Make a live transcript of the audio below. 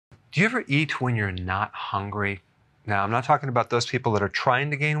Do you ever eat when you're not hungry? Now, I'm not talking about those people that are trying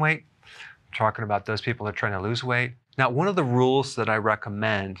to gain weight. I'm talking about those people that are trying to lose weight. Now, one of the rules that I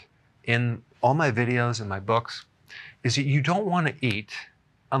recommend in all my videos and my books is that you don't want to eat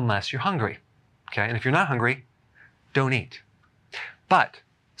unless you're hungry, okay? And if you're not hungry, don't eat. But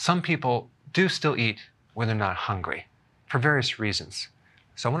some people do still eat when they're not hungry for various reasons.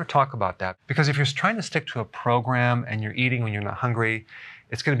 So I want to talk about that, because if you're trying to stick to a program and you're eating when you're not hungry,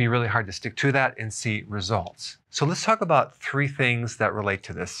 it's going to be really hard to stick to that and see results. So let's talk about 3 things that relate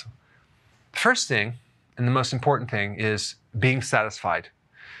to this. The first thing, and the most important thing, is being satisfied.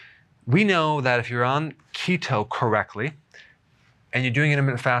 We know that if you're on keto correctly and you're doing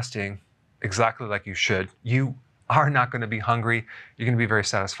intermittent fasting exactly like you should, you are not going to be hungry. You're going to be very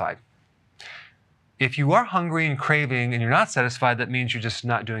satisfied. If you are hungry and craving and you're not satisfied, that means you're just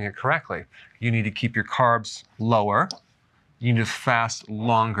not doing it correctly. You need to keep your carbs lower. You need to fast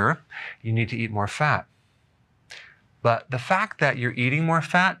longer. You need to eat more fat. But the fact that you're eating more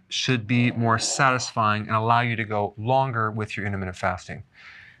fat should be more satisfying and allow you to go longer with your intermittent fasting.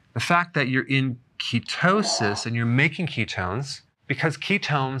 The fact that you're in ketosis and you're making ketones, because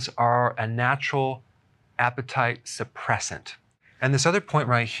ketones are a natural appetite suppressant. And this other point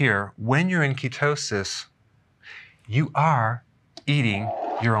right here, when you're in ketosis, you are eating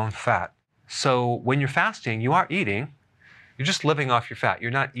your own fat. So when you're fasting, you are eating. You're just living off your fat.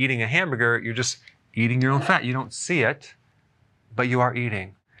 You're not eating a hamburger. You're just eating your own fat. You don't see it, but you are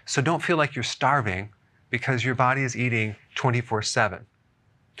eating. So don't feel like you're starving, because your body is eating 24/7.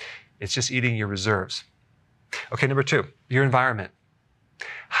 It's just eating your reserves. Okay, number 2, your environment.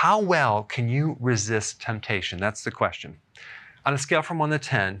 How well can you resist temptation? That's the question. On a scale from 1 to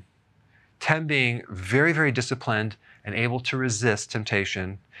 10, 10 being very, very disciplined and able to resist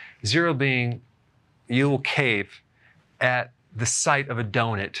temptation, 0 being you will cave at the sight of a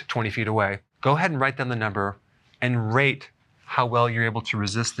donut 20 feet away. Go ahead and write down the number and rate how well you're able to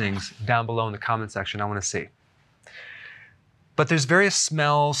resist things down below in the comment section. I want to see. But there's various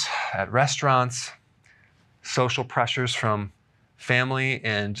smells at restaurants, social pressures from family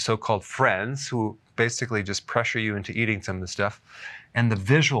and so-called friends who basically just pressure you into eating some of the stuff, and the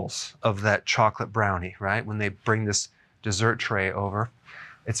visuals of that chocolate brownie, right? When they bring this dessert tray over,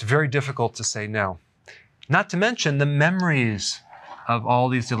 it's very difficult to say no. Not to mention the memories of all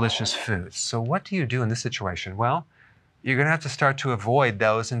these delicious foods. So what do you do in this situation? Well, you're going to have to start to avoid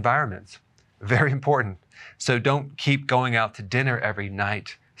those environments. Very important. So don't keep going out to dinner every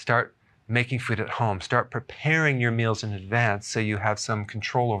night. Start making food at home. Start preparing your meals in advance so you have some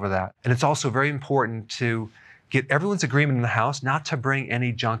control over that. And it's also very important to get everyone's agreement in the house not to bring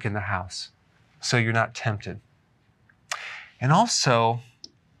any junk in the house so you're not tempted. And also,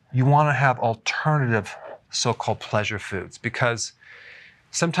 you want to have alternative so-called pleasure foods, because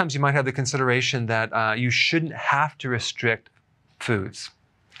sometimes you might have the consideration that you shouldn't have to restrict foods.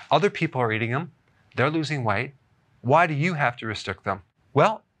 Other people are eating them. They're losing weight. Why do you have to restrict them?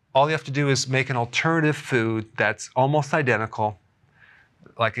 Well, all you have to do is make an alternative food that's almost identical,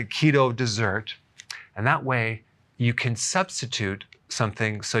 like a keto dessert, and that way you can substitute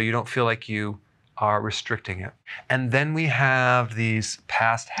something so you don't feel like you are restricting it. And then we have these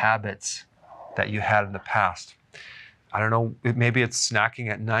past habits that you had in the past. I don't know, maybe it's snacking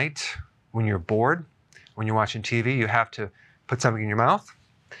at night when you're bored, when you're watching TV, you have to put something in your mouth,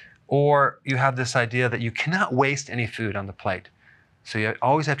 or you have this idea that you cannot waste any food on the plate. So you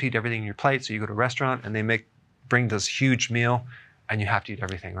always have to eat everything in your plate. So you go to a restaurant and they bring this huge meal and you have to eat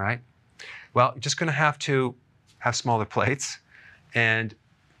everything, right? Well, you're just going to have smaller plates and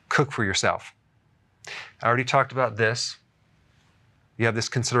cook for yourself. I already talked about this. You have this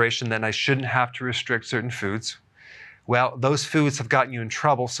consideration that I shouldn't have to restrict certain foods. Well, those foods have gotten you in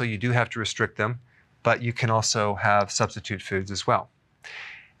trouble, so you do have to restrict them, but you can also have substitute foods as well.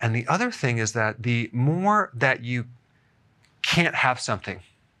 And the other thing is that the more that you can't have something,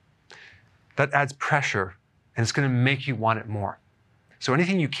 that adds pressure and it's going to make you want it more. So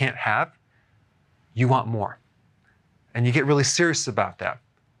anything you can't have, you want more. And you get really serious about that.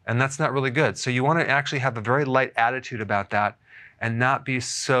 And that's not really good. So you want to actually have a very light attitude about that and not be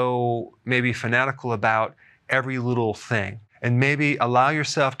so maybe fanatical about every little thing. And maybe allow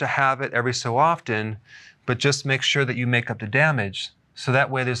yourself to have it every so often, but just make sure that you make up the damage. So that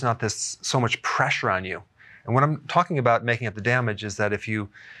way there's not this so much pressure on you. And what I'm talking about making up the damage is that if you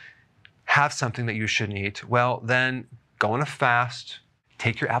have something that you shouldn't eat, well, then go on a fast,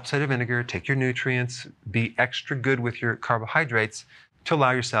 take your apple cider vinegar, take your nutrients, be extra good with your carbohydrates to allow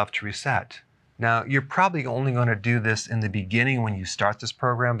yourself to reset. Now, you're probably only going to do this in the beginning when you start this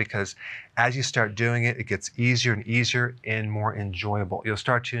program, because as you start doing it, it gets easier and easier and more enjoyable. You'll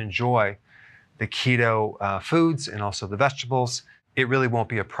start to enjoy the keto foods and also the vegetables. It really won't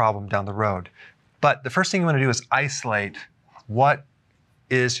be a problem down the road. But the first thing you want to do is isolate what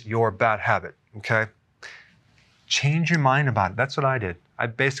is your bad habit, okay? Change your mind about it. That's what I did. I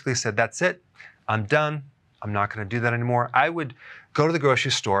basically said, that's it. I'm done. I'm not going to do that anymore. I would go to the grocery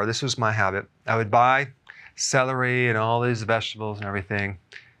store. This was my habit. I would buy celery and all these vegetables and everything.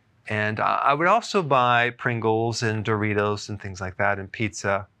 And I would also buy Pringles and Doritos and things like that and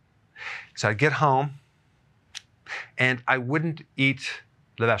pizza. So I'd get home and I wouldn't eat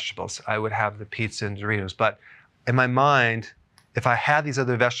the vegetables. I would have the pizza and Doritos. But in my mind, if I had these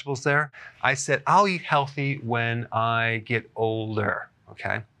other vegetables there, I said, I'll eat healthy when I get older,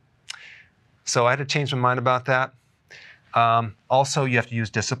 okay? So I had to change my mind about that. Also, you have to use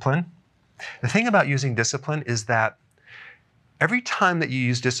discipline. The thing about using discipline is that every time that you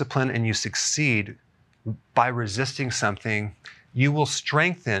use discipline and you succeed by resisting something, you will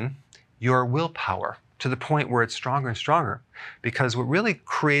strengthen your willpower to the point where it's stronger and stronger. Because what really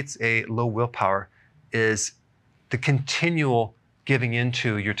creates a low willpower is the continual giving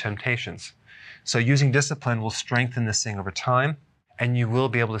into your temptations. So using discipline will strengthen this thing over time, and you will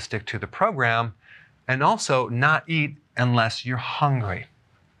be able to stick to the program and also not eat unless you're hungry.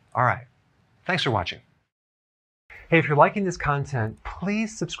 All right, thanks for watching. Hey, if you're liking this content,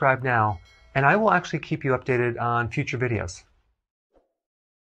 please subscribe now, and I will actually keep you updated on future videos.